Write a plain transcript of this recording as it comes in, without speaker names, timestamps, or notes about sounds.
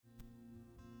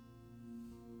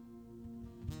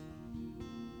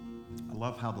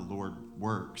love how the Lord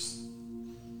works.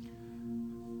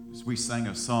 As we sang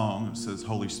a song that says,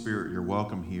 Holy Spirit, you're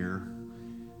welcome here.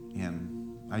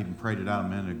 And I even prayed it out a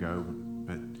minute ago,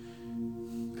 but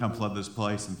come flood this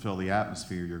place and fill the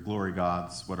atmosphere. Your glory,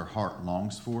 God's what our heart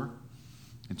longs for.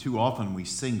 And too often we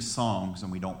sing songs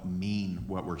and we don't mean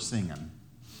what we're singing.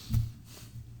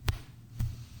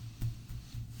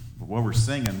 But what we're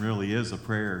singing really is a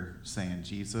prayer saying,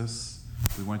 Jesus,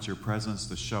 we want your presence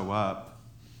to show up.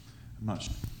 I'm not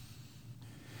sure.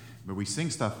 But we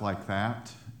sing stuff like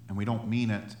that and we don't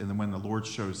mean it. And then when the Lord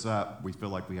shows up, we feel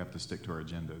like we have to stick to our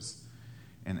agendas.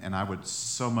 And I would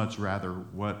so much rather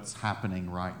what's happening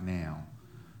right now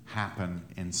happen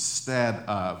instead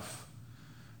of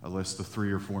a list of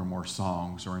 3 or 4 more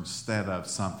songs, or instead of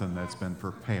something that's been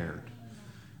prepared.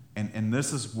 And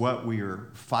this is what we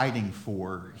are fighting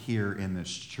for here in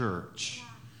this church.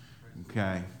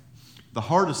 Okay? The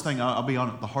hardest thing, I'll be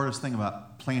honest, the hardest thing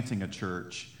about planting a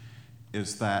church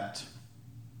is that,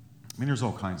 there's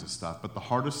all kinds of stuff, but the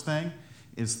hardest thing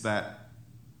is that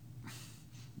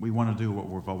we want to do what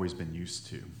we've always been used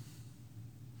to.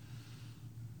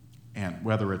 And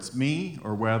whether it's me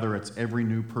or whether it's every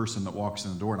new person that walks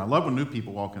in the door. And I love when new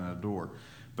people walk in the door.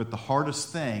 But the hardest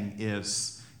thing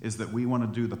is that we want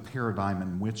to do the paradigm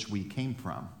in which we came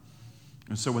from.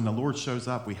 And so when the Lord shows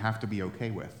up, we have to be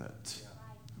okay with it.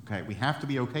 Okay, we have to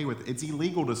be okay with it. It's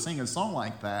illegal to sing a song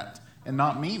like that and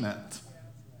not mean it.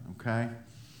 Okay?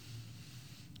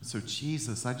 So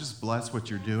Jesus, I just bless what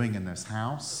you're doing in this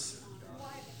house.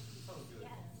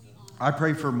 I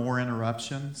pray for more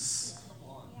interruptions.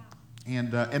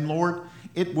 And Lord,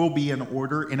 it will be in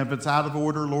order. And if it's out of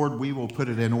order, Lord, we will put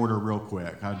it in order real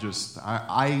quick.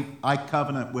 I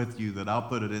covenant with you that I'll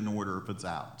put it in order if it's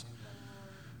out.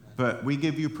 But we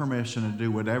give you permission to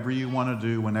do whatever you want to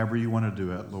do whenever you want to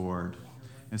do it, Lord.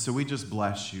 And so we just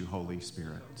bless you, Holy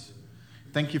Spirit.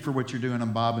 Thank you for what you're doing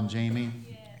in Bob and Jamie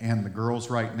and the girls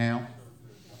right now.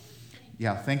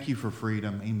 Yeah, thank you for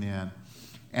freedom. Amen.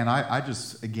 And I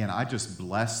just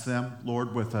bless them,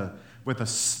 Lord, with a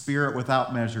spirit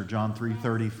without measure, John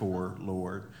 3:34,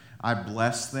 Lord. I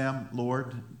bless them,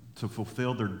 Lord, to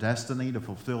fulfill their destiny, to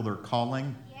fulfill their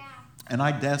calling. Yeah. And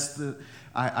I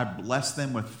bless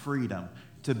them with freedom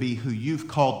to be who you've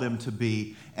called them to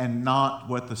be and not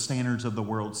what the standards of the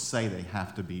world say they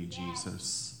have to be,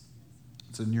 Jesus.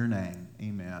 It's in your name.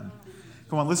 Amen.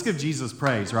 Come on, let's give Jesus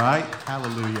praise, right?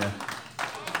 Hallelujah.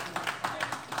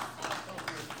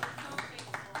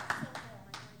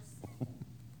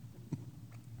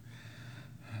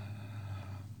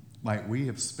 Like we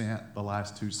have spent the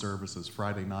last 2 services,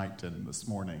 Friday night and this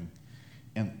morning,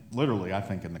 and literally, I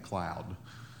think, in the cloud.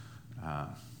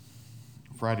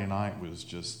 Friday night was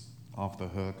just off the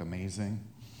hook, amazing.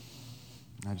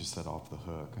 I just said off the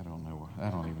hook. I don't know.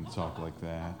 I don't even talk like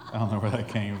that. I don't know where that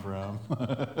came from.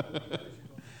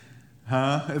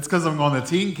 Huh? It's because I'm going to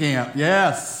teen camp.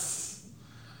 Yes.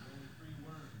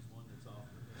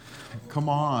 Come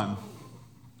on.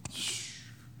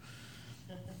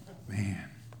 Man.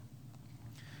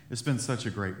 It's been such a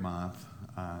great month.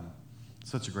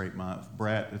 Such a great month.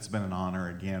 Brett, it's been an honor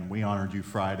again. We honored you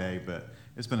Friday, but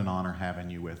it's been an honor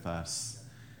having you with us.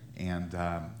 And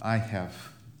I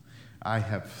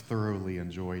have thoroughly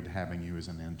enjoyed having you as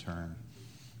an intern.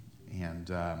 And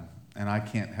I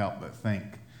can't help but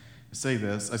I said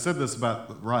this about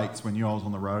the rights when you all was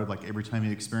on the road, like every time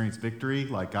you experience victory,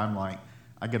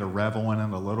 I get a revel in it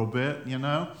a little bit,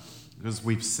 because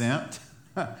we've sent.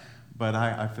 But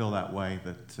I feel that way,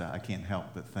 that I can't help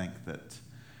but think that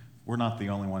we're not the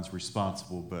only ones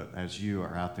responsible, but as you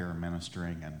are out there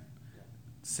ministering and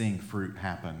seeing fruit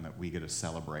happen, that we get to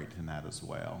celebrate in that as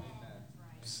well.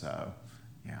 So,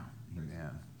 yeah,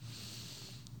 amen.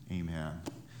 Amen.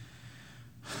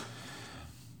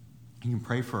 You can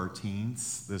pray for our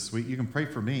teens this week. You can pray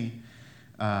for me.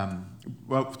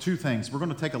 2 things. We're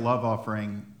going to take a love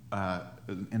offering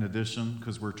in addition,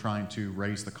 because we're trying to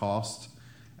raise the cost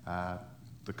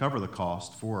to cover the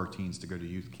cost for our teens to go to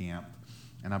youth camp.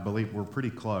 And I believe we're pretty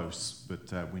close,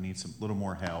 but we need some little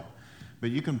more help.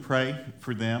 But you can pray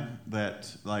for them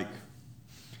that,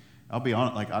 I'll be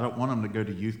honest, I don't want them to go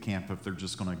to youth camp if they're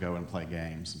just going to go and play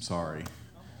games. I'm sorry.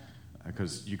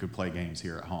 Because you could play games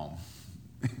here at home.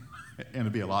 And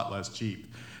it'd be a lot less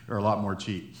cheap, or a lot more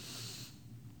cheap.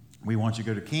 We want you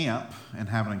to go to camp and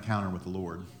have an encounter with the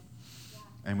Lord.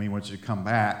 And we want you to come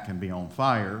back and be on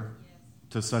fire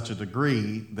to such a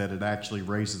degree that it actually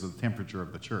raises the temperature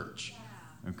of the church.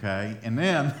 Okay? And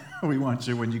then we want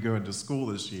you, when you go into school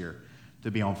this year,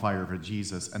 to be on fire for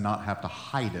Jesus and not have to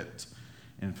hide it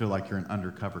and feel like you're an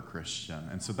undercover Christian.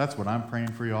 And so that's what I'm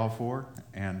praying for you all for.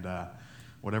 And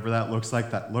whatever that looks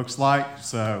like, that looks like.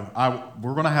 So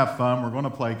we're going to have fun. We're going to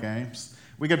play games.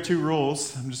 We got 2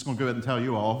 rules. I'm just going to go ahead and tell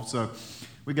you all. So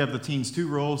we give the teens 2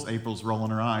 rules. April's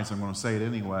rolling her eyes. I'm going to say it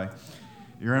anyway.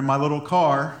 You're in my little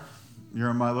car. You're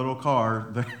in my little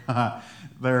car.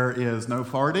 There is no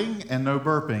farting and no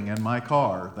burping in my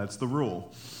car. That's the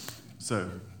rule. So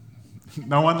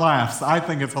no one laughs. I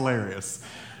think it's hilarious,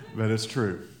 but it's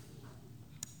true.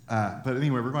 But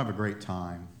anyway, we're going to have a great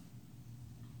time.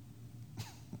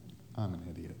 I'm an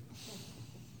idiot.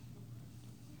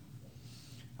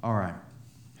 All right.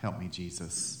 Help me,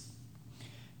 Jesus.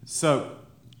 So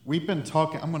we've been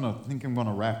talking. I'm going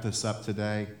to wrap this up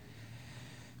today.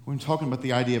 We've been talking about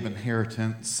the idea of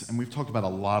inheritance, and we've talked about a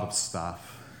lot of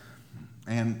stuff.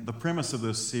 And the premise of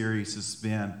this series has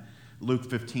been Luke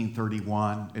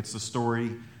 15:31. It's the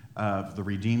story of the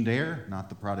redeemed heir, not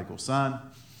the prodigal son.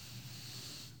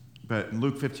 But in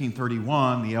Luke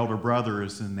 15:31, the elder brother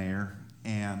is in there,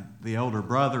 and the elder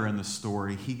brother in the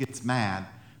story, he gets mad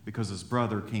because his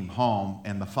brother came home,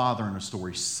 and the father in the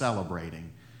story is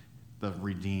celebrating the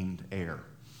redeemed heir.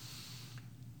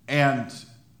 And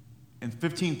in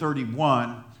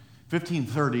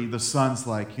 1530, the son's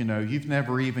like, you've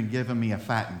never even given me a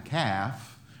fattened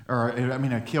calf,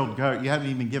 a killed goat. You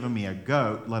haven't even given me a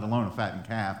goat, let alone a fattened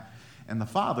calf. And the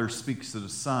father speaks to the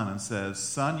son and says,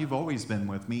 son, you've always been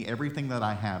with me. Everything that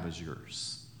I have is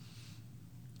yours.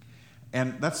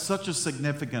 And that's such a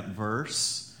significant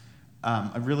verse.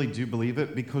 I really do believe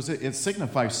it because it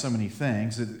signifies so many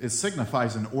things. It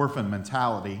signifies an orphan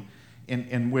mentality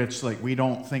in which we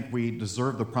don't think we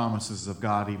deserve the promises of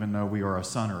God even though we are a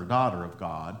son or a daughter of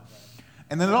God.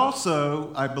 And then it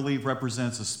also, I believe,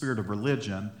 represents a spirit of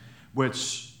religion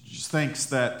which thinks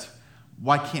that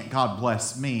why can't God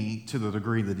bless me to the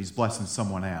degree that he's blessing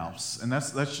someone else? And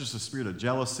that's just a spirit of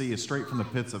jealousy. It's straight from the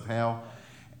pits of hell.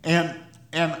 And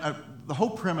the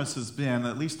whole premise has been,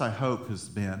 at least I hope has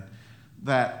been,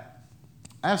 that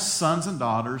as sons and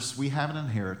daughters, we have an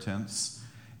inheritance.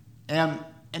 And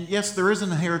yes, there is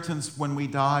an inheritance when we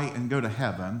die and go to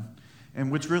heaven,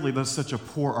 and which really does such a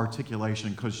poor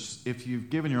articulation, because if you've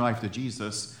given your life to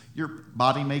Jesus, your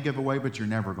body may give away, but you're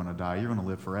never going to die. You're going to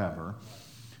live forever.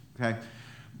 Okay?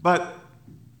 But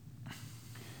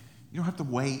you don't have to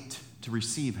wait to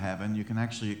receive heaven. You can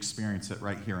actually experience it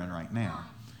right here and right now.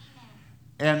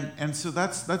 And so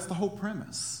that's the whole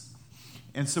premise.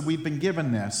 And so we've been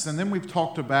given this. And then we've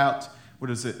talked about,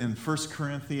 in 2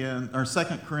 Corinthians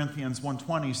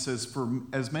 1:20 says, for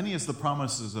as many as the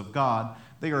promises of God,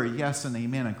 they are a yes and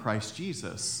amen in Christ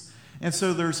Jesus. And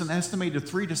so there's an estimated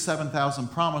 3,000 to 7,000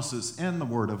 promises in the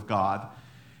Word of God.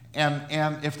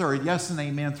 And if they're a yes and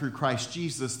amen through Christ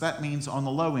Jesus, that means on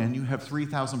the low end, you have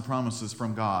 3,000 promises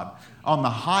from God. On the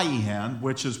high end,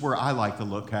 which is where I like to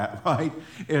look at, right,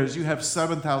 is you have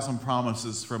 7,000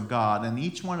 promises from God. And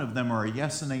each one of them are a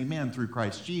yes and amen through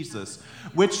Christ Jesus,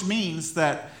 which means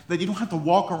that you don't have to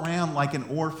walk around like an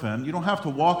orphan. You don't have to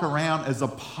walk around as a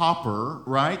pauper,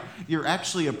 right? You're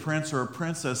actually a prince or a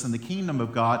princess in the kingdom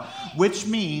of God, which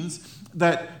means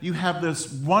that you have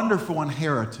this wonderful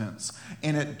inheritance.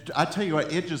 And I tell you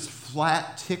what, it just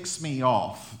flat ticks me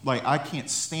off. I can't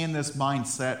stand this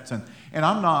mindset. And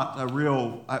I'm not a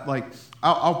real,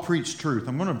 I'll preach truth.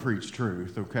 I'm going to preach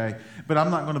truth, okay? But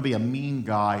I'm not going to be a mean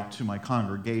guy to my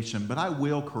congregation. But I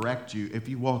will correct you if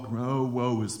you walk,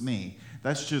 woe is me.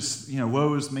 That's just,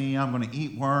 woe is me. I'm going to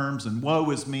eat worms, and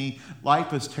woe is me.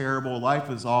 Life is terrible. Life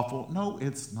is awful. No,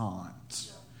 it's not.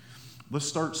 Let's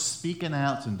start speaking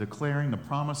out and declaring the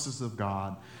promises of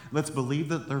God. Let's believe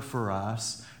that they're for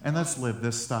us, and let's live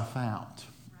this stuff out.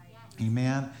 Right.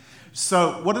 Amen?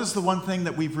 So what is the one thing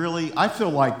that we've really, I feel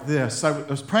like this. I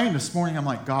was praying this morning. I'm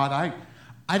like, God,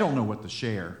 I don't know what to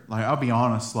share. I'll be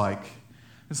honest, it's like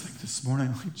this morning,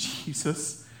 I'm like,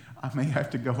 Jesus, I may have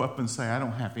to go up and say I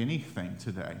don't have anything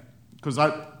today. Because I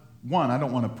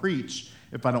don't want to preach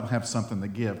if I don't have something to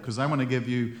give, because I want to give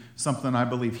you something I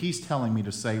believe he's telling me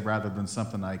to say rather than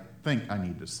something I think I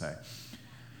need to say.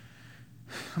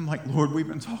 I'm like, Lord, we've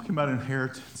been talking about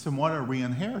inheritance, and what are we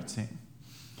inheriting?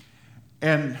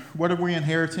 And what are we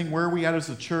inheriting? Where are we at as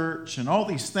a church? And all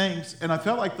these things. And I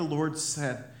felt like the Lord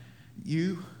said,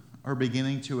 you are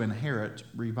beginning to inherit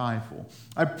revival.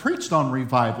 I've preached on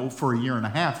revival for 1.5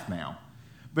 years now,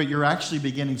 but you're actually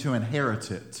beginning to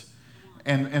inherit it.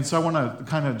 And so I want to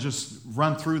kind of just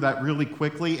run through that really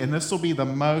quickly. And this will be the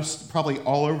most probably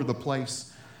all over the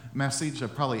place message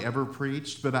I've probably ever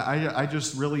preached. But I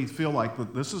just really feel like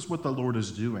this is what the Lord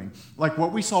is doing. Like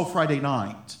what we saw Friday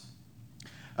night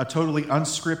a totally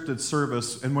unscripted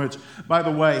service in which, by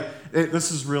the way,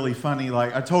 this is really funny.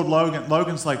 Like, I told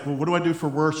Logan's like, well, what do I do for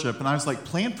worship? And I was like,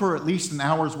 plan for at least an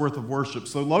hour's worth of worship.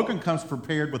 So Logan comes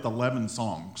prepared with 11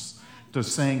 songs to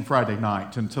sing Friday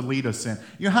night and to lead us in.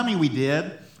 You know how many we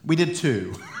did? We did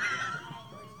 2.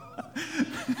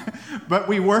 But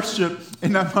we worshiped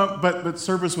in that month, but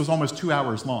service was almost 2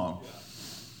 hours long.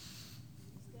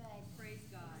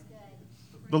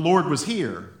 The Lord was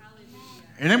here.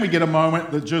 And then we get a moment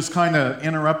that just kind of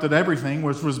interrupted everything,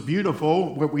 which was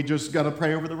beautiful, but we just got to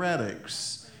pray over the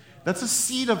Reddicks. That's a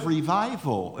seed of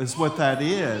revival is what that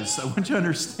is. I want you to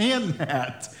understand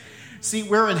that. See,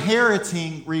 we're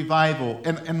inheriting revival.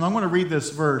 And I'm going to read this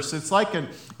verse. It's like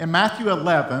in Matthew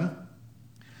 11.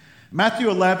 Matthew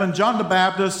 11, John the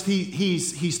Baptist,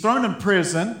 he's thrown in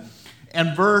prison.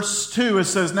 And verse 2, it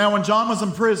says, now when John was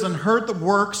in prison, heard the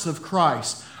works of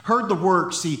Christ. Heard the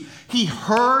works. He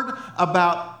heard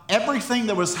about everything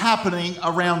that was happening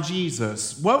around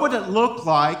Jesus. What would it look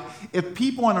like if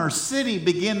people in our city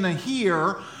begin to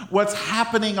hear what's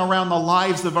happening around the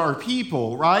lives of our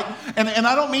people, right? And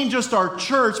I don't mean just our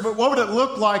church, but what would it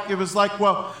look like if it was like,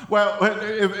 well,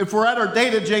 if we're at our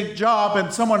day-to-day job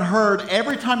and someone heard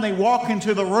every time they walk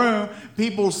into the room,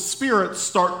 people's spirits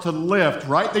start to lift,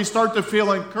 right? They start to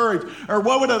feel encouraged. Or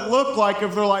what would it look like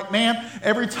if they're like, man,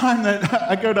 every time that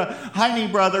I go to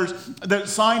Heine Brothers, that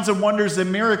signs and wonders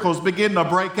and miracles begin to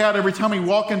break out every time we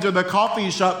walk into the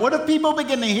coffee shop. What if people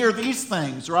begin to hear these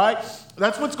things, right?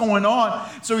 That's what's going on.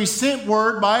 So he sent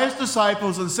word by his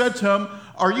disciples and said to them,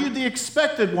 are you the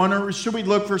expected one, or should we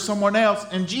look for someone else?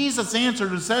 And Jesus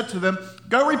answered and said to them,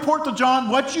 go report to John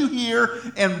what you hear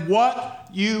and what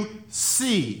you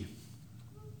see.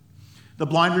 The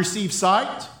blind receive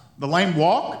sight, the lame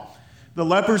walk, the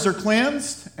lepers are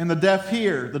cleansed, and the deaf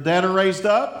hear. The dead are raised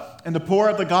up, and the poor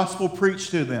have the gospel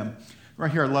preached to them.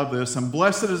 Right here, I love this. And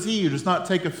blessed is he who does not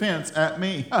take offense at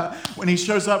me. When he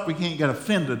shows up, we can't get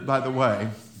offended, by the way.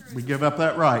 We give up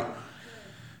that right.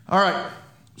 All right,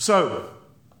 so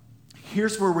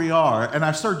here's where we are. And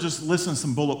I started just listening to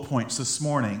some bullet points this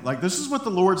morning. Like, this is what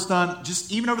the Lord's done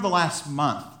just even over the last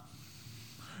month.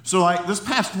 So, like, this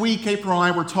past week, April and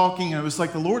I were talking, and it was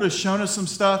like the Lord has shown us some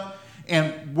stuff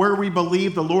and where we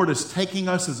believe the Lord is taking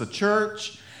us as a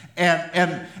church.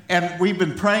 And we've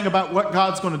been praying about what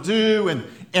God's going to do,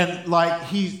 and like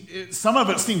some of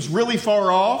it seems really far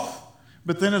off,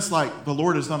 but then it's like the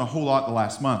Lord has done a whole lot the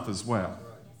last month as well.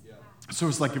 So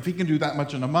it's like if he can do that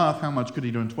much in a month, how much could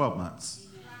he do in 12 months?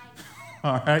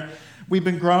 All right, we've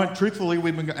been growing. Truthfully,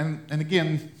 we've been, and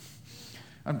again,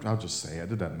 I'll just say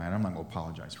it. It doesn't matter. I'm not going to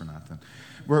apologize for nothing.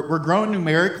 We're growing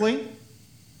numerically.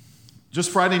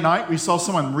 Just Friday night, we saw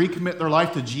someone recommit their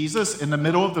life to Jesus in the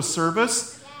middle of the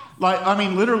service. Like, I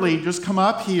mean, literally just come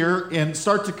up here and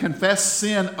start to confess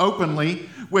sin openly,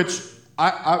 which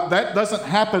that doesn't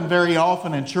happen very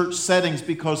often in church settings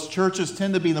because churches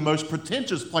tend to be the most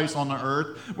pretentious place on the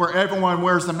earth where everyone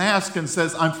wears a mask and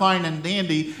says, I'm fine and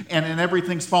dandy, and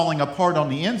everything's falling apart on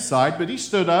the inside. But he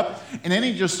stood up, and then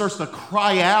he just starts to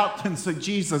cry out and say,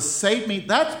 Jesus, save me.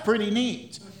 That's pretty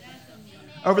neat.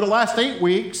 Over the last 8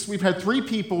 weeks, we've had 3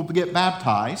 people get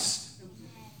baptized.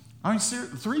 I mean,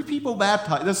 3 people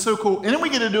baptized. That's so cool. And then we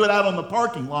get to do it out on the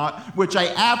parking lot, which I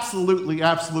absolutely,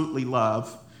 absolutely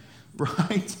love.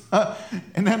 Right?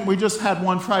 And then we just had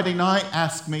one Friday night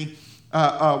ask me,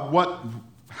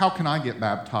 how can I get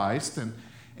baptized?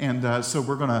 And so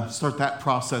we're going to start that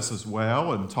process as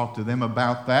well and talk to them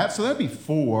about that. So that'd be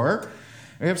 4.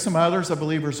 We have some others I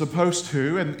believe are supposed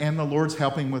to, and the Lord's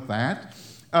helping with that.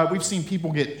 We've seen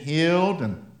people get healed,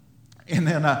 and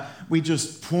then we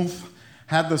just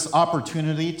had this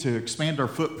opportunity to expand our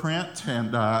footprint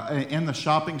and in the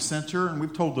shopping center, and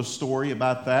we've told the story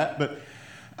about that. But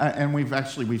and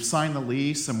we've signed the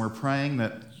lease, and we're praying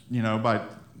that by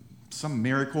some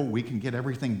miracle we can get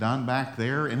everything done back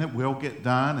there, and it will get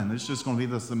done, and it's just going to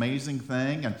be this amazing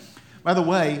thing. And by the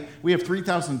way, we have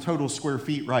 3,000 total square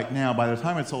feet right now. By the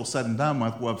time it's all said and done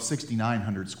with, we'll have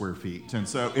 6,900 square feet. And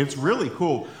so it's really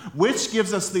cool, which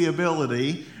gives us the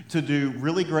ability to do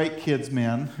really great kids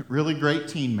men, really great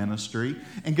teen ministry,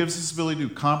 and gives us the ability to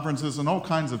do conferences and all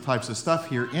kinds of types of stuff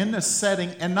here in this setting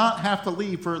and not have to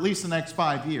leave for at least the next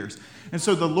 5 years. And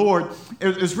so the Lord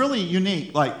is really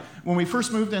unique. Like when we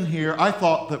first moved in here, I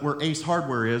thought that where Ace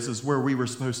Hardware is where we were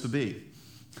supposed to be.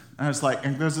 And I was like,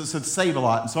 and because it said save a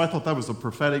lot, and so I thought that was a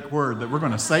prophetic word, that we're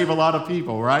going to save a lot of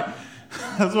people, right?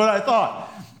 That's what I thought.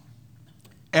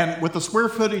 And with the square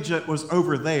footage that was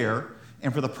over there,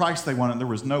 and for the price they wanted, there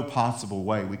was no possible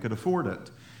way we could afford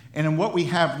it. And then what we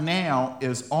have now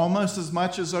is almost as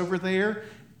much as over there,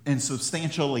 and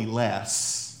substantially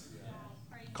less.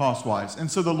 cost-wise. And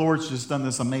so the Lord's just done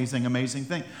this amazing, amazing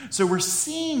thing. So we're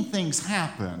seeing things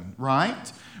happen,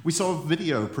 right? We saw a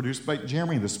video produced by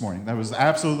Jeremy this morning. That was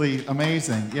absolutely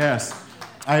amazing. Yes.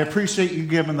 I appreciate you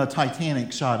giving the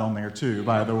Titanic shot on there too,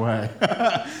 by the way.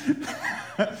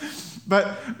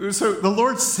 But so the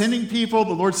Lord's sending people,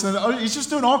 He's just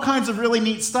doing all kinds of really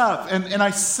neat stuff. And I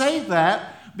say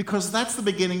that because that's the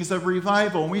beginnings of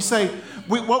revival. And we say,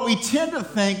 what we tend to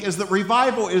think is that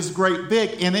revival is great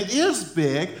big, and it is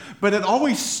big, but it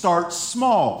always starts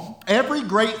small. Every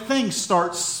great thing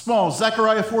starts small.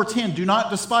 Zechariah 4:10, do not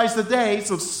despise the days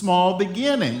of small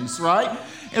beginnings, right?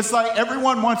 It's like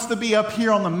everyone wants to be up here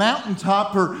on the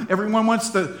mountaintop, or everyone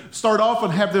wants to start off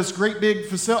and have this great big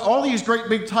facility, all these great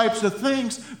big types of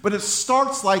things, but it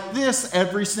starts like this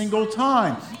every single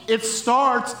time. It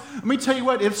starts, let me tell you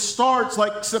what, it starts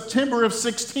like September of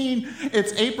 16.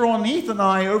 It's April and Ethan and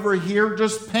I over here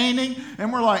just painting,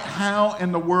 and we're like, how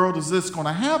in the world is this going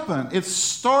to happen? It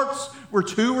starts where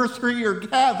 2 or 3 are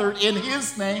gathered in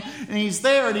His name, and He's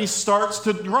there, and He starts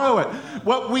to grow it.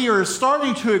 What we are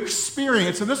starting to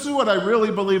experience, and this is what I really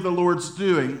believe the Lord's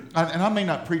doing, and I may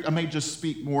not preach, I may just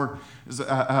speak more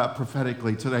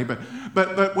prophetically today, but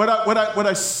what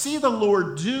I see the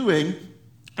Lord doing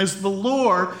is the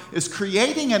Lord is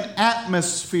creating an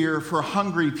atmosphere for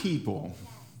hungry people.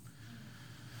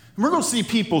 And we're going to see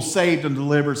people saved and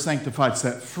delivered, sanctified,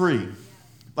 set free.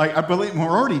 Like, I believe we're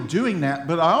already doing that,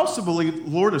 but I also believe the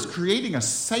Lord is creating a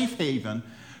safe haven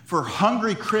for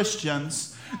hungry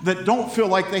Christians that don't feel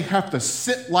like they have to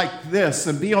sit like this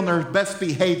and be on their best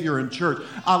behavior in church.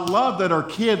 I love that our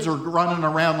kids are running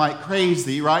around like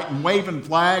crazy, right, and waving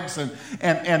flags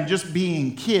and just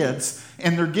being kids,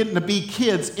 and they're getting to be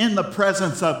kids in the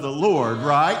presence of the Lord,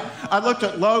 right? I looked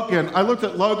at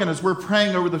Logan as we're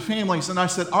praying over the families, and I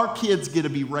said, our kids get to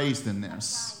be raised in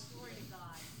this.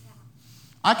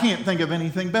 I can't think of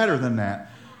anything better than that.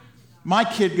 My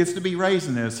kid gets to be raised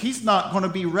in this. He's not going to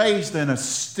be raised in a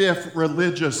stiff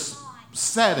religious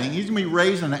setting. He's going to be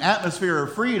raised in an atmosphere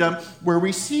of freedom where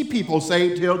we see people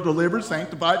saved, healed, delivered,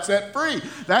 sanctified, set free.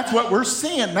 That's what we're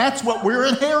seeing. That's what we're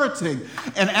inheriting.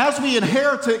 And as we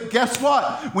inherit it, guess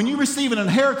what? When you receive an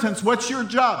inheritance, what's your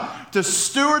job? To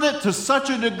steward it to such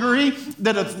a degree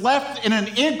that it's left in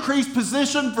an increased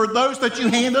position for those that you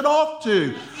hand it off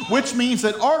to, which means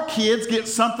that our kids get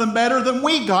something better than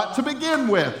we got to begin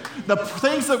with. The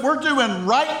things that we're doing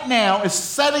right now is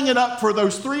setting it up for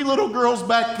those 3 little girls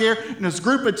back here and this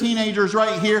group of teenagers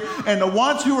right here, and the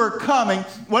ones who are coming.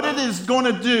 What it is going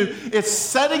to do is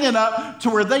setting it up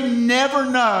to where they never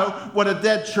know what a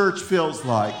dead church feels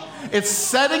like. It's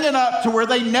setting it up to where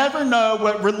they never know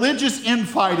what religious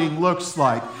infighting looks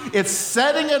like. It's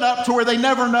setting it up to where they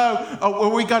never know,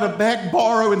 well, we got to beg,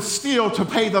 borrow, and steal to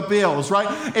pay the bills, right?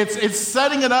 It's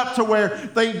setting it up to where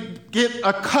they get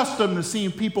accustomed to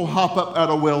seeing people hop up out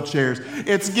of wheelchairs.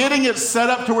 It's getting it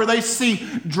set up to where they see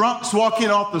drunks walking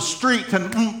off the street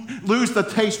and lose the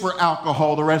taste for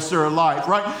alcohol the rest of their life,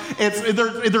 right?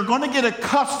 They're going to get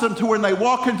accustomed to when they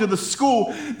walk into the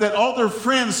school that all their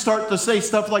friends start to say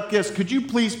stuff like this, could you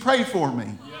please pray for me?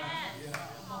 Yes.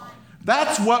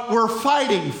 That's what we're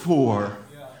fighting for.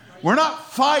 We're not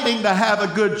fighting to have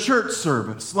a good church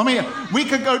service. We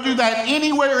could go do that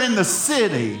anywhere in the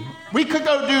city. We could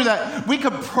go do that. We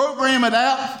could program it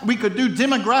out. We could do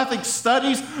demographic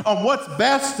studies on what's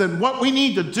best and what we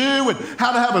need to do and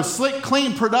how to have a slick,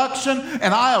 clean production.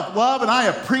 And I love and I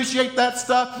appreciate that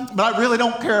stuff, but I really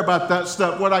don't care about that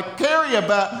stuff. What I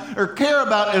care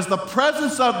about is the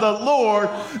presence of the Lord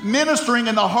ministering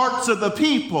in the hearts of the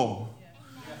people.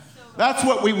 That's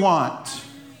what we want.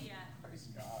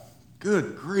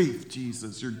 Good grief,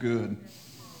 Jesus, you're good.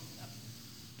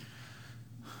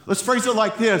 Let's phrase it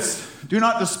like this. Do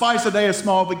not despise the day of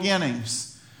small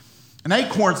beginnings. An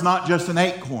acorn's not just an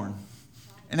acorn.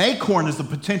 An acorn is the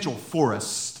potential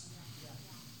forest.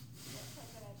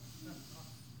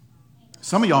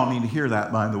 Some of y'all need to hear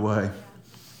that, by the way.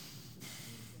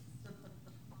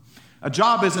 A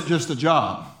job isn't just a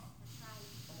job.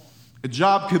 A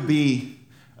job could be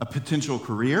a potential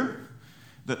career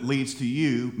that leads to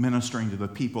you ministering to the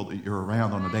people that you're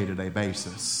around on a day-to-day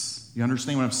basis. You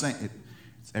understand what I'm saying?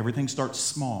 Everything starts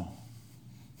small.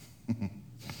 Look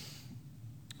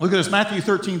at this, Matthew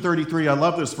 13:33. I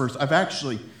love this verse.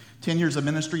 10 years of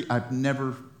ministry, I've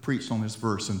never preached on this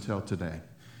verse until today.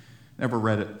 Never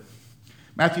read it.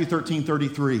 Matthew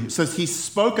 13:33. It says, He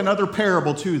spoke another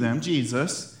parable to them,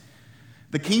 Jesus.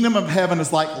 The kingdom of heaven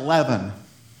is like leaven,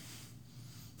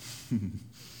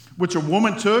 which a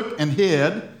woman took and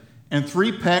hid in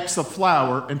 3 pecks of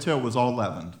flour until it was all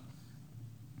leavened.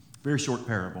 Very short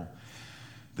parable.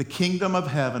 The kingdom of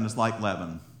heaven is like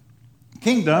leaven.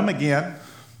 Kingdom, again,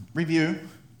 review,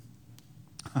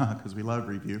 because we love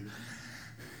review.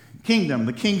 Kingdom,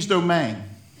 the king's domain,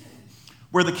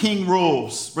 where the king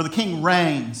rules, where the king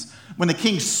reigns. When the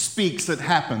king speaks, it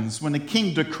happens. When the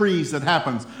king decrees, it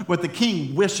happens. What the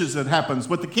king wishes, it happens.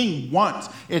 What the king wants,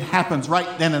 it happens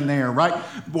right then and there, right?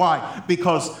 Why?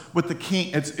 Because with the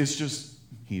king, it's just,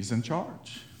 he's in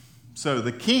charge. So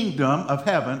the kingdom of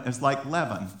heaven is like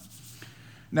leaven.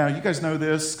 Now, you guys know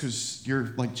this because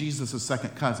you're like Jesus'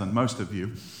 second cousin, most of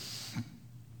you.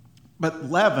 But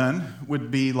leaven would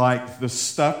be like the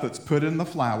stuff that's put in the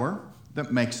flour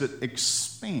that makes it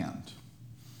expand.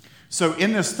 So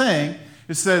in this thing,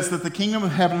 it says that the kingdom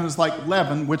of heaven is like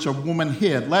leaven, which a woman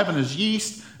hid. Leaven is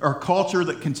yeast or culture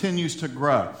that continues to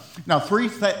grow. Now, three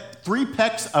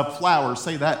pecks of flour,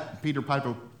 say that, Peter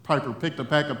Piper picked a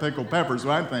peck of pickled peppers,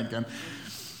 what I'm thinking.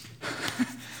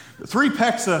 3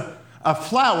 pecks of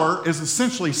flour is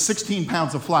essentially 16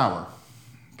 pounds of flour.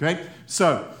 Okay?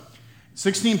 So,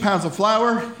 16 pounds of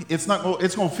flour, it's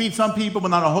going to feed some people, but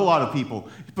not a whole lot of people.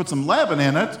 You put some leaven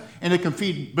in it, and it can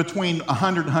feed between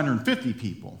 100 and 150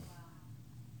 people.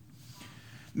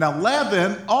 Now,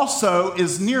 leaven also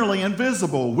is nearly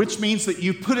invisible, which means that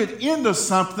you put it into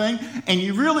something, and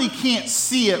you really can't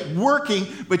see it working,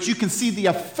 but you can see the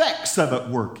effects of it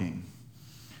working.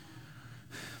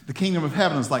 The kingdom of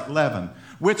heaven is like leaven,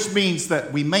 which means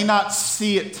that we may not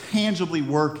see it tangibly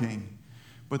working,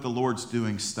 but the Lord's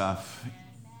doing stuff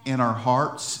in our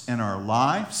hearts, in our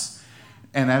lives.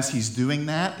 And as he's doing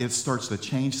that, it starts to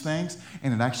change things,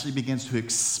 and it actually begins to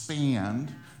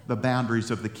expand the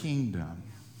boundaries of the kingdom.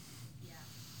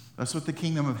 That's what the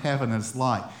kingdom of heaven is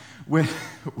like,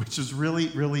 which is really,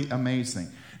 really amazing.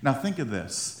 Now think of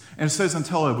this. And it says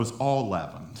until it was all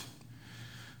leavened.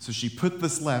 So she put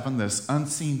this leaven, this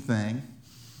unseen thing,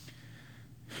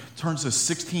 turns this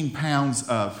 16 pounds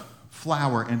of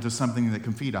flour into something that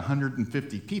can feed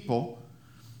 150 people.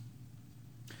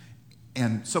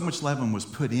 And so much leaven was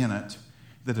put in it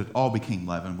that it all became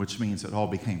leaven, which means it all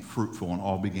became fruitful and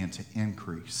all began to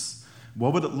increase.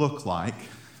 What would it look like?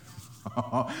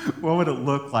 What would it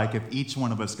look like if each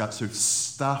one of us got so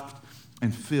stuffed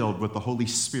and filled with the Holy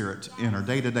Spirit in our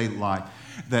day-to-day life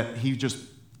that he just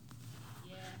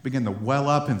began to well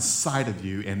up inside of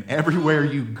you, and everywhere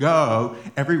you go,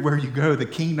 the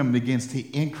kingdom begins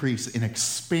to increase and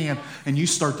expand, and you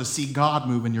start to see God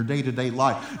move in your day-to-day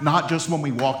life, not just when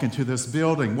we walk into this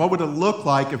building. What would it look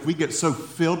like if we get so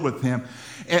filled with him?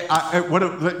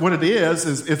 What it is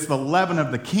it's the leaven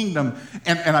of the kingdom,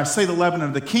 and I say the leaven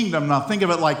of the kingdom, and I'll think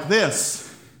of it like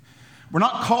this. We're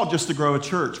not called just to grow a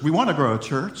church. We want to grow a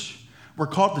church. We're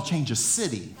called to change a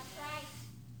city.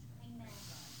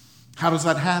 How does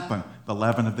that happen? The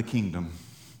leaven of the kingdom.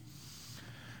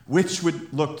 Which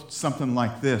would look something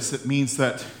like this. It means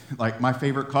that, like my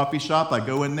favorite coffee shop, I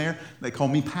go in there, they call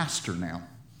me pastor now.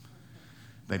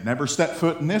 They've never stepped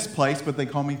foot in this place, but they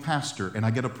call me pastor, and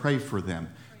I get to pray for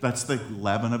them. That's the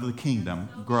leaven of the kingdom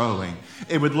growing.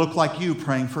 It would look like you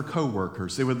praying for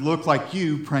coworkers. It would look like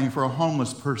you praying for a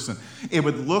homeless person. It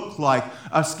would look like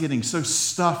us getting so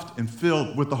stuffed and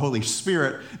filled with the Holy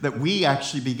Spirit that we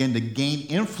actually begin to gain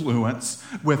influence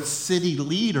with city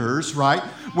leaders, right?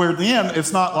 Where then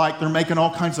it's not like they're making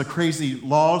all kinds of crazy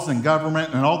laws and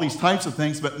government and all these types of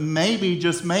things, but maybe,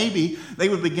 just maybe, they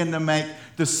would begin to make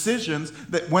decisions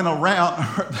that went around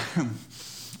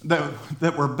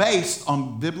that were based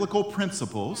on biblical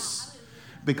principles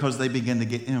because they begin to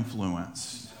get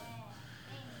influenced.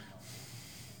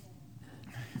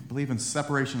 I believe in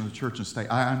separation of the church and state.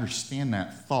 I understand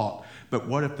that thought. But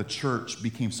what if the church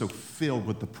became so filled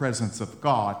with the presence of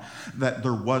God that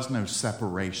there was no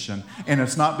separation? And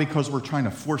it's not because we're trying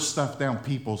to force stuff down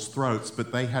people's throats,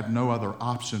 but they had no other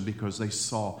option because they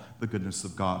saw the goodness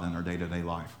of God in their day-to-day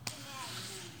life.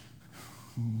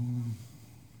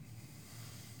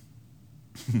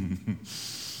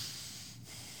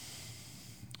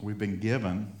 We've been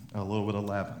given a little bit of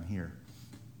leaven here.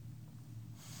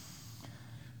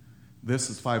 This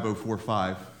is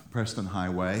 5045 Preston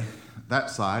Highway.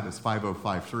 That side is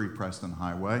 5053 Preston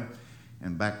Highway.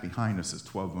 And back behind us is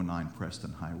 1209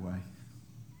 Preston Highway.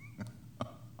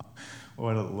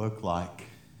 What would it look like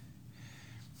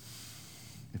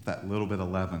if that little bit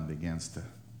of leaven begins to...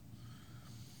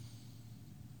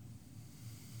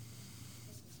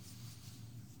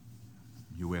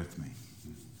 You with me?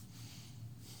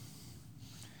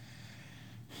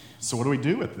 So what do we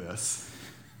do with this?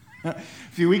 A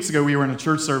few weeks ago, we were in a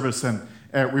church service, and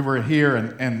we were here,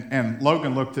 and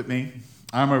Logan looked at me.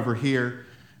 I'm over here.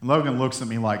 And Logan looks at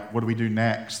me like, what do we do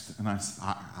next? And I said,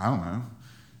 I don't know.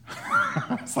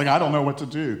 It's like, I don't know what to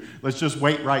do. Let's just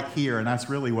wait right here. And that's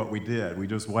really what we did. We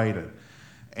just waited.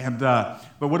 But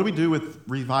what do we do with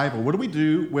revival? What do we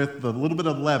do with the little bit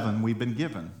of leaven we've been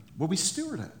given? Well, we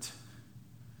steward it.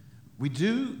 We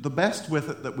do the best with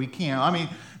it that we can. I mean,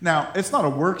 now, it's not a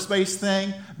works-based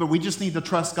thing, but we just need to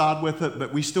trust God with it,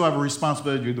 but we still have a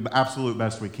responsibility to do the absolute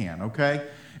best we can, okay?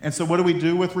 And so what do we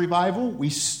do with revival? We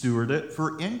steward it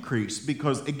for increase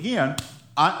because, again,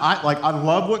 I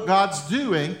love what God's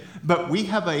doing, but we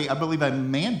have I believe, a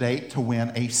mandate to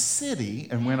win a city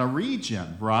and win a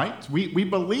region, right? We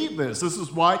believe this. This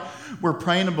is why we're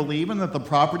praying and believing that the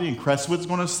property in Crestwood's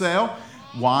going to sell.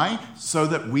 Why? So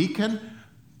that we can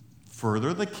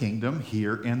further the kingdom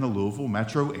here in the Louisville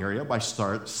metro area by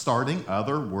starting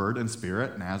other Word and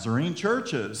Spirit Nazarene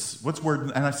churches. What's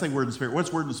Word? And I say Word and Spirit.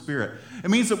 What's Word and Spirit? It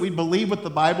means that we believe what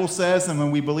the Bible says, and when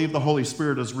we believe the Holy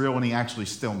Spirit is real and He actually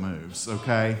still moves.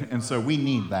 Okay, and so we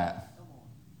need that.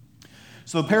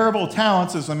 So the parable of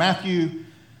talents is in Matthew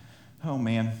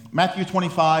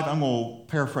 25. I'm going to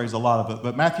paraphrase a lot of it,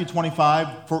 but Matthew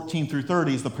 25, 14 through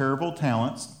 30 is the parable of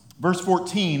talents. Verse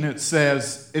 14, it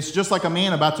says, it's just like a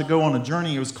man about to go on a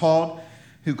journey who called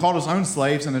his own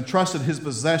slaves and entrusted his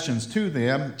possessions to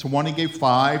them. To one he gave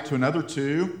 5, to another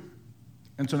 2,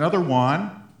 and to another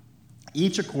 1,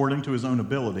 each according to his own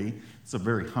ability. It's a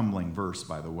very humbling verse,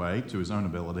 by the way, to his own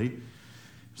ability.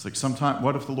 It's like, sometimes,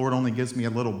 what if the Lord only gives me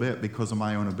a little bit because of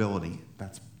my own ability?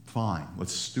 That's fine.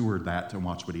 Let's steward that and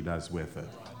watch what He does with it.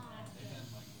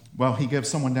 Well, He gives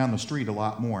someone down the street a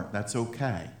lot more. That's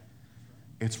okay.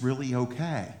 It's really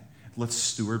okay. Let's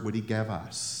steward what He gave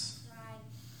us. Right.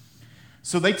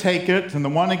 So they take it, and the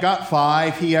one who got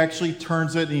 5, he actually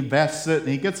turns it and invests it, and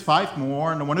he gets 5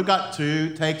 more. And the one who got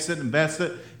 2 takes it, invests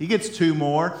it, he gets 2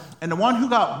 more. And the one who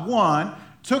got 1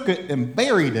 took it and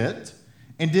buried it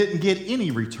and didn't get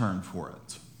any return for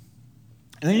it.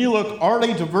 And then you look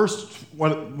already to verse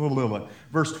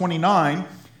 29.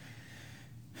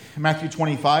 Matthew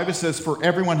 25, it says, "For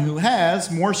everyone who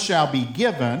has, more shall be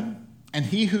given, and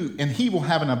he will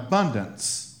have an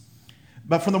abundance.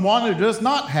 But from the one who does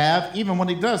not have, even what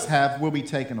he does have will be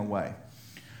taken away."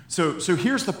 So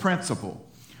here's the principle.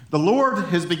 The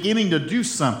Lord is beginning to do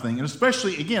something, and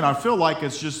especially, again, I feel like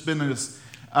it's just been this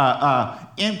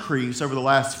increase over the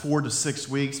last 4 to 6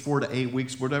 weeks, 4 to 8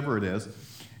 weeks, whatever it is.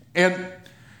 And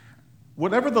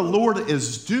whatever the Lord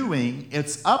is doing,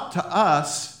 it's up to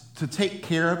us to take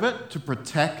care of it, to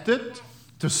protect it,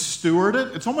 to steward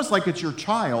it. It's almost like it's your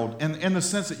child in the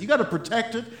sense that you got to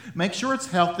protect it, make sure it's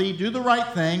healthy, do the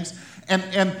right things,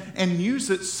 and use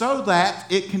it so that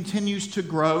it continues to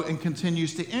grow and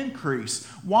continues to increase.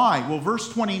 Why? Well, verse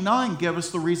 29 gives us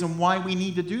the reason why we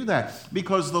need to do that.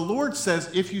 Because the Lord says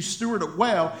if you steward it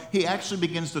well, He actually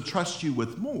begins to trust you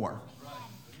with more.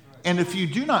 And if you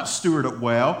do not steward it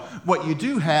well, what you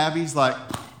do have, He's like,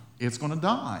 it's going to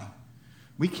die.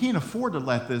 We can't afford to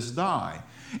let this die.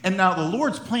 And now the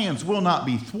Lord's plans will not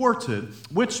be thwarted,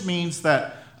 which means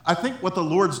that I think what the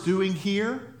Lord's doing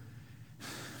here,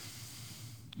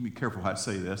 be careful how I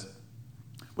say this.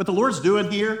 What the Lord's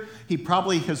doing here, He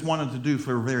probably has wanted to do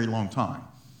for a very long time.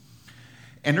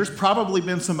 And there's probably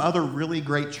been some other really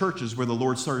great churches where the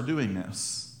Lord started doing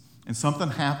this. And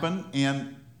something happened,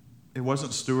 and it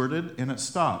wasn't stewarded, and it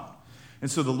stopped. And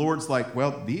so the Lord's like,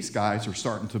 well, these guys are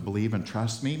starting to believe and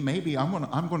trust me. Maybe I'm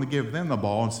going to give them the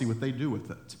ball and see what they do with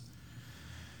it.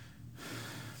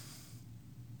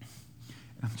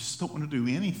 And I just don't want to do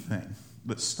anything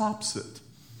that stops it.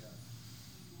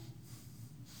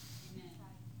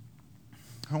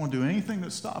 I don't want to do anything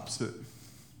that stops it.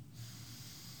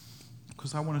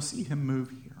 Because I want to see Him move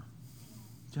here.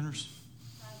 Do you understand?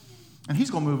 And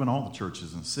He's going to move in all the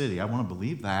churches in the city. I want to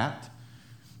believe that.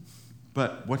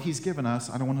 But what He's given us,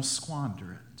 I don't want to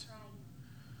squander it.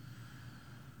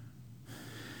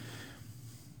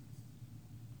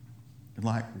 And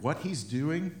like what He's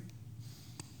doing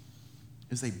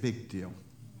is a big deal.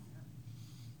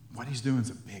 What He's doing is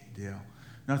a big deal.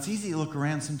 Now, it's easy to look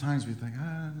around sometimes. We think,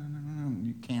 no,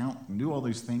 you count and do all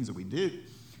these things that we do.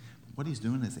 But what He's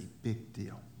doing is a big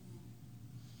deal.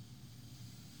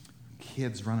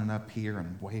 Kids running up here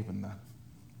and waving the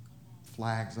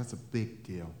flags, that's a big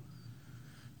deal.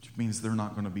 Which means they're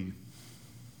not going to be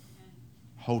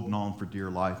holding on for dear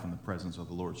life when the presence of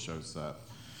the Lord shows up.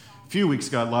 A few weeks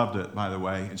ago, I loved it, by the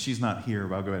way, and she's not here,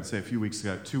 but I'll go ahead and say 2 weeks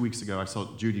ago, I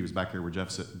saw Judy was back here where Jeff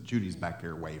said, Judy's back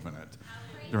here waving it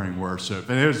during worship.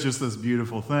 And it was just this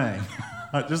beautiful thing.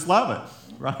 I just love it,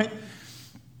 right?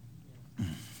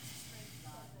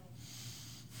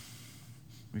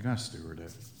 We got to steward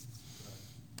it.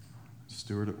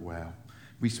 Steward it well.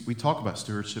 We talk about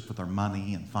stewardship with our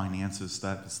money and finances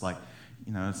stuff. It's like,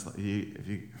 it's like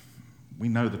we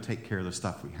know to take care of the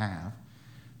stuff we have.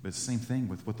 But it's the same thing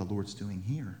with what the Lord's doing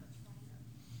here.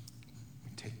 We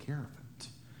take care of it.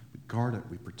 We guard it.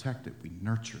 We protect it. We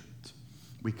nurture it.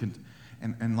 We can,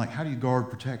 and like, how do you guard,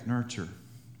 protect, nurture?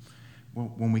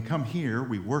 Well, when we come here,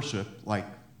 we worship like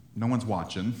no one's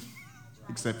watching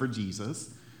except for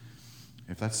Jesus.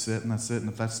 If that's sitting, that's sitting.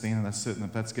 If that's standing, that's sitting.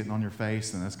 If that's getting on your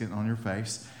face, then that's getting on your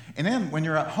face. And then when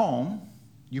you're at home,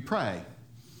 you pray.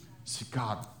 Say,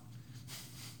 God,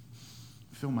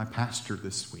 fill my pastor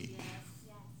this week.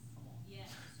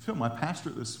 Fill my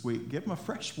pastor this week. Give him a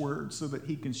fresh word so that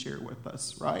he can share with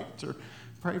us, right? Or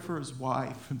pray for his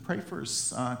wife and pray for his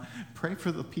son. Pray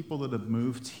for the people that have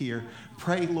moved here.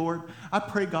 Pray, Lord. I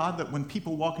pray, God, that when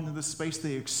people walk into this space,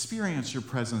 they experience your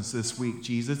presence this week,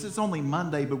 Jesus. It's only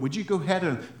Monday, but would you go ahead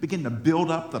and begin to build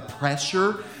up the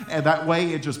pressure? And that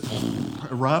way it just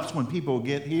erupts when people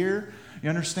get here. You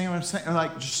understand what I'm saying?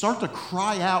 Like, just start to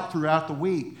cry out throughout the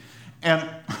week. And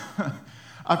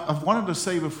I've wanted to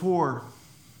say before,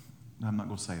 I'm not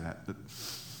going to say that, but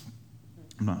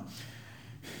I'm not.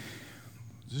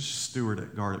 Just steward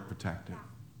it, guard it, protect it,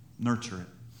 nurture it.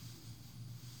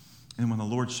 And when the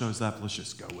Lord shows up, let's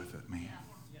just go with it, man.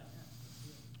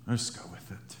 Let's go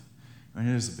with it. I mean,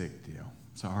 it is a big deal.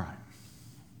 It's all right.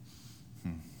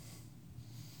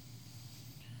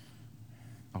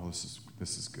 Oh,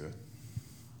 this is good.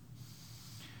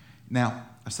 Now,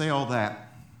 I say all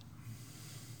that.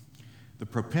 The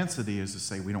propensity is to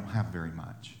say we don't have very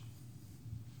much.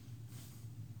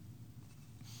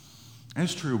 And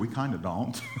it's true, we kind of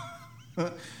don't.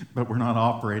 But we're not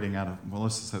operating out of, well,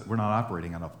 we're not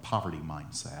operating out of poverty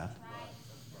mindset.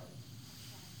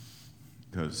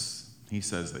 Because he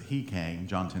says that he came,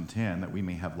 John 10:10, that we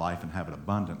may have life and have it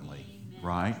abundantly. Amen.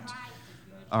 Right?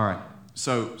 All right.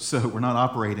 So we're not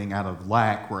operating out of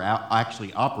lack. We're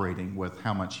actually operating with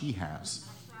how much he has.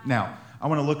 Now, I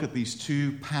want to look at these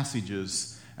two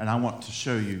passages, and I want to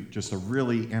show you just a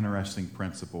really interesting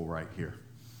principle right here.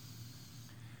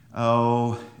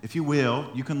 Oh, if you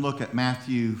will, you can look at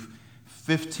Matthew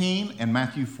 15 and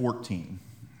Matthew 14.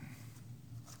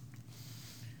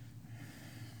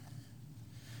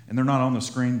 And they're not on the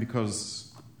screen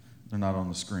because they're not on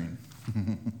the screen.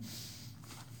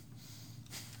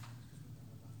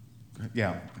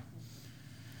 Yeah.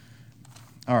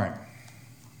 All right.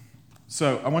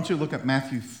 So I want you to look at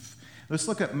Matthew. Let's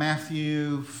look at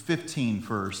Matthew 15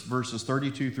 first, verses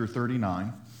 32 through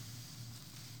 39.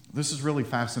 This is really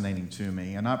fascinating to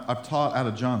me. And I've taught out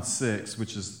of John 6,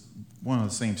 which is one of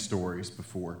the same stories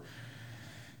before.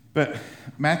 But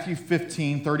Matthew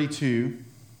 15, 32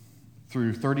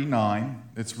 through 39,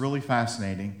 it's really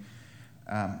fascinating.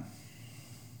 I'll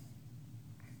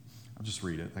just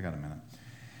read it. I got a minute.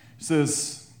 It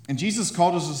says, "And Jesus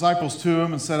called his disciples to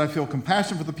him and said, I feel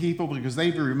compassion for the people because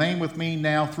they've remained with me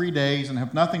now 3 days and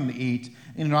have nothing to eat.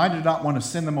 And I do not want to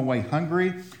send them away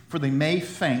hungry, for they may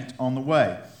faint on the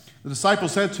way." The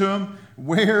disciples said to him,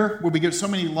 "Where will we get so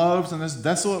many loaves in this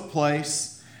desolate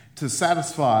place to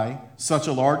satisfy such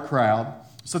a large crowd?"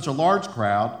 He said, "Lord."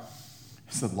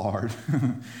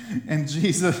 And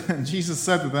Jesus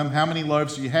said to them, "How many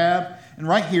loaves do you have?" And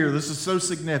right here, this is so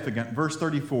significant. Verse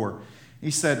 34,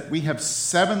 he said, "We have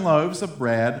 7 loaves of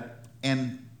bread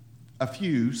and a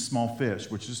few small fish,"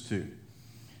 which is 2.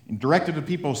 And directed the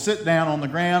people to sit down on the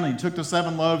ground. And he took the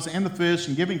 7 loaves and the fish,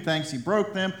 and giving thanks, he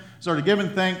broke them, started giving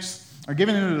thanks, or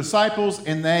giving them to the disciples,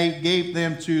 and they gave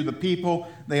them to the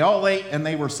people. They all ate, and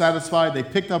they were satisfied. They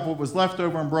picked up what was left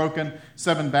over and broken,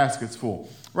 7 baskets full.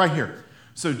 Right here.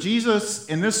 So Jesus,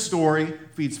 in this story,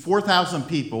 feeds 4,000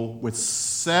 people with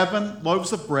 7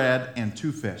 loaves of bread and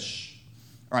 2 fish.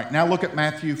 All right, now look at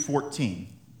Matthew 14.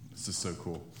 This is so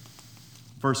cool.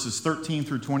 Verses 13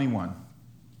 through 21.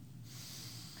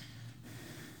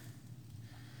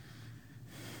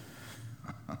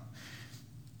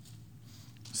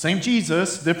 Same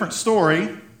Jesus, different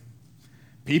story.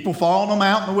 People following them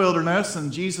out in the wilderness,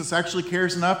 and Jesus actually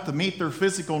cares enough to meet their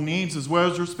physical needs as well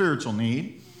as their spiritual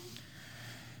need.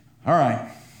 All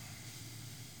right.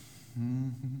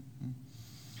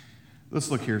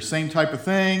 Let's look here. Same type of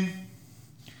thing.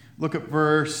 Look at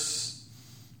verse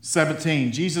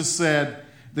 17. Jesus said,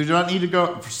 they do not need to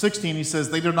go. For 16, he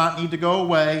says, they do not need to go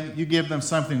away. You give them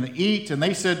something to eat. And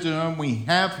they said to him, we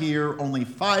have here only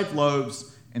 5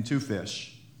 loaves and 2 fish.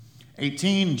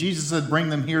 18, Jesus said, bring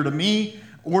them here to me.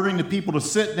 Ordering the people to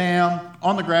sit down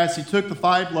on the grass, he took the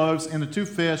 5 loaves and the 2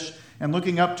 fish, and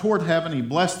looking up toward heaven, he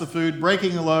blessed the food.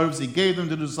 Breaking the loaves, he gave them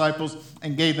to the disciples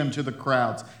and gave them to the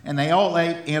crowds. And they all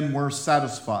ate and were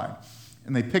satisfied.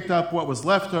 And they picked up what was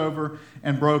left over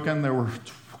and broken. There were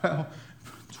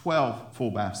 12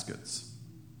 full baskets.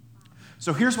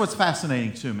 So here's what's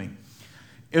fascinating to me,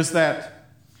 is that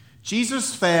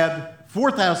Jesus fed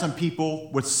 4,000 people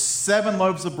with 7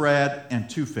 loaves of bread and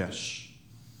 2 fish,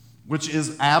 which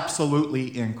is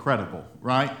absolutely incredible,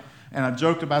 right? And I've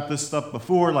joked about this stuff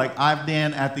before, like I've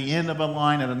been at the end of a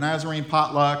line at a Nazarene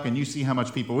potluck, and you see how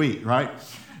much people eat, right?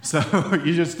 So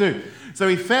you just do. So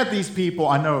he fed these people.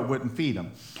 I know it wouldn't feed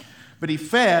them. But he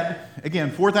fed,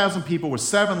 again, 4,000 people with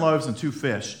 7 loaves and 2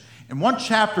 fish. In one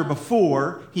chapter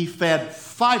before, he fed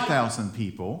 5,000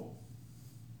 people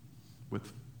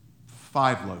with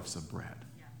 5 loaves of bread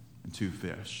and 2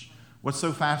 fish. What's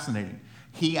so fascinating?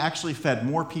 He actually fed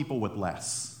more people with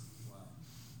less.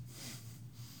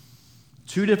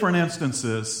 2 different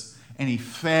instances, and he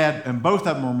fed, and both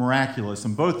of them were miraculous,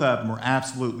 and both of them were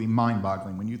absolutely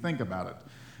mind-boggling when you think about it.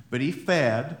 But he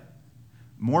fed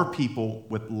more people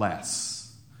with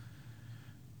less.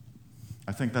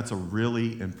 I think that's a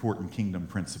really important kingdom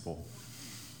principle.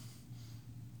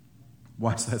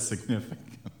 Why is that significant?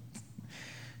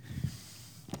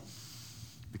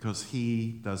 Because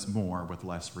he does more with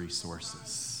less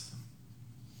resources.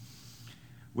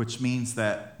 Which means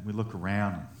that we look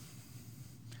around.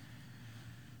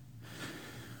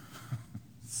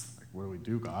 It's like, what do we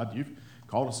do, God? You've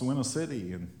called us to win a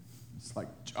city. And it's like,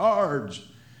 charge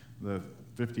the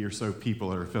 50 or so people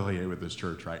that are affiliated with this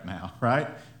church right now, right?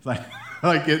 It's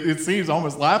like it seems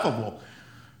almost laughable.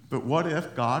 But what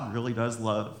if God really does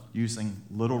love using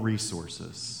little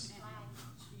resources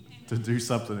to do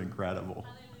something incredible?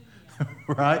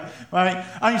 Right?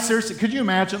 I mean, seriously, could you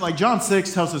imagine? Like John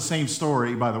 6 tells the same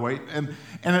story, by the way. And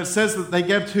it says that they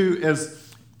give to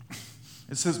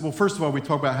it says, well, first of all, we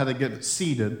talk about how they get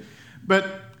seated.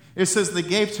 But it says they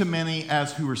gave to many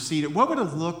as who were seated. What would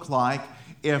it look like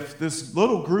if this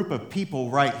little group of people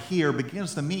right here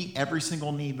begins to meet every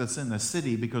single need that's in the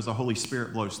city because the Holy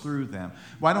Spirit blows through them?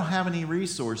 Well, I don't have any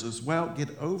resources. Well, get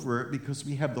over it because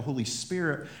we have the Holy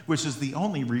Spirit, which is the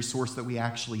only resource that we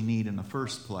actually need in the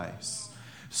first place.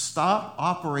 Stop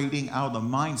operating out of the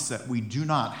mindset we do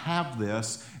not have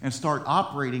this and start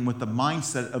operating with the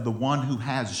mindset of the one who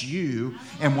has you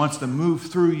and wants to move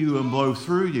through you and blow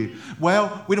through you.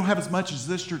 Well, we don't have as much as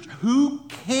this church. Who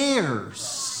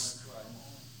cares?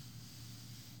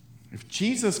 If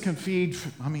Jesus can feed,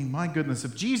 my goodness,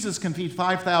 if Jesus can feed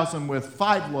 5,000 with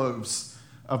 5 loaves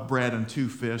of bread and 2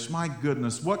 fish, my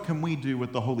goodness, what can we do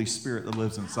with the Holy Spirit that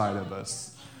lives inside of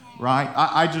us? Right?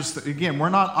 Again, we're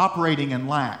not operating in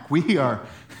lack. We are,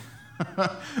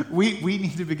 we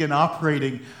need to begin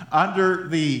operating under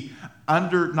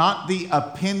not the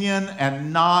opinion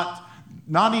and not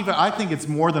even, I think it's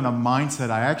more than a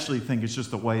mindset. I actually think it's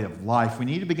just a way of life. We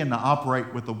need to begin to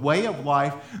operate with a way of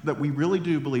life that we really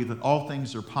do believe that all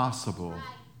things are possible.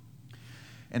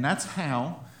 And that's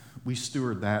how we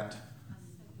steward that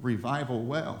revival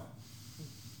well.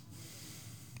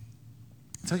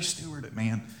 That's how you steward it,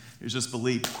 man. It's just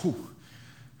believe,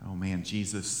 oh man,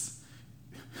 Jesus,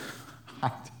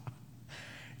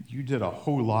 you did a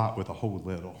whole lot with a whole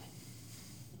little.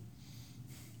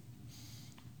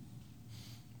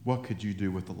 What could you do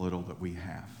with the little that we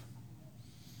have?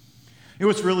 You know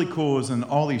what's really cool is in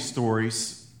all these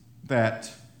stories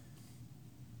that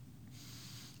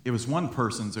it was one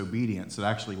person's obedience that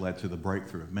actually led to the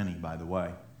breakthrough of many, by the way.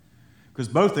 Because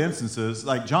both instances,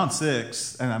 like John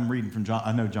 6, and I'm reading from John,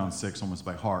 I know John 6 almost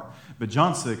by heart, but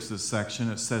John 6, this section,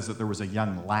 it says that there was a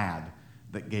young lad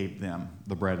that gave them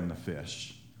the bread and the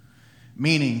fish.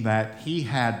 Meaning that he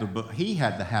had to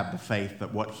have the faith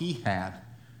that what he had,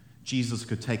 Jesus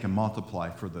could take and multiply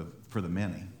for the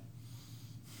many.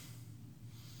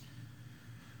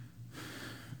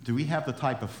 Do we have the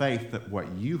type of faith that what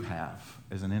you have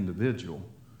as an individual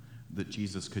that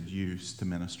Jesus could use to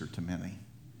minister to many?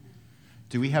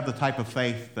 Do we have the type of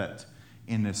faith that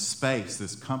in this space,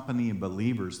 this company of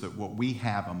believers, that what we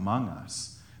have among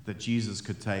us, that Jesus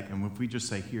could take, and if we just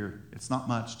say, here, it's not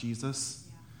much, Jesus,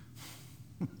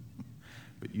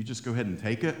 but you just go ahead and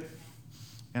take it,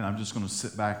 and I'm just going to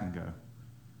sit back and go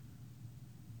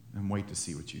and wait to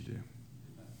see what you do.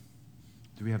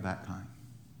 Do we have that kind?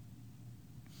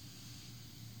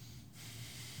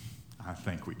 I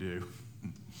think we do.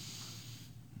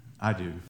 I do.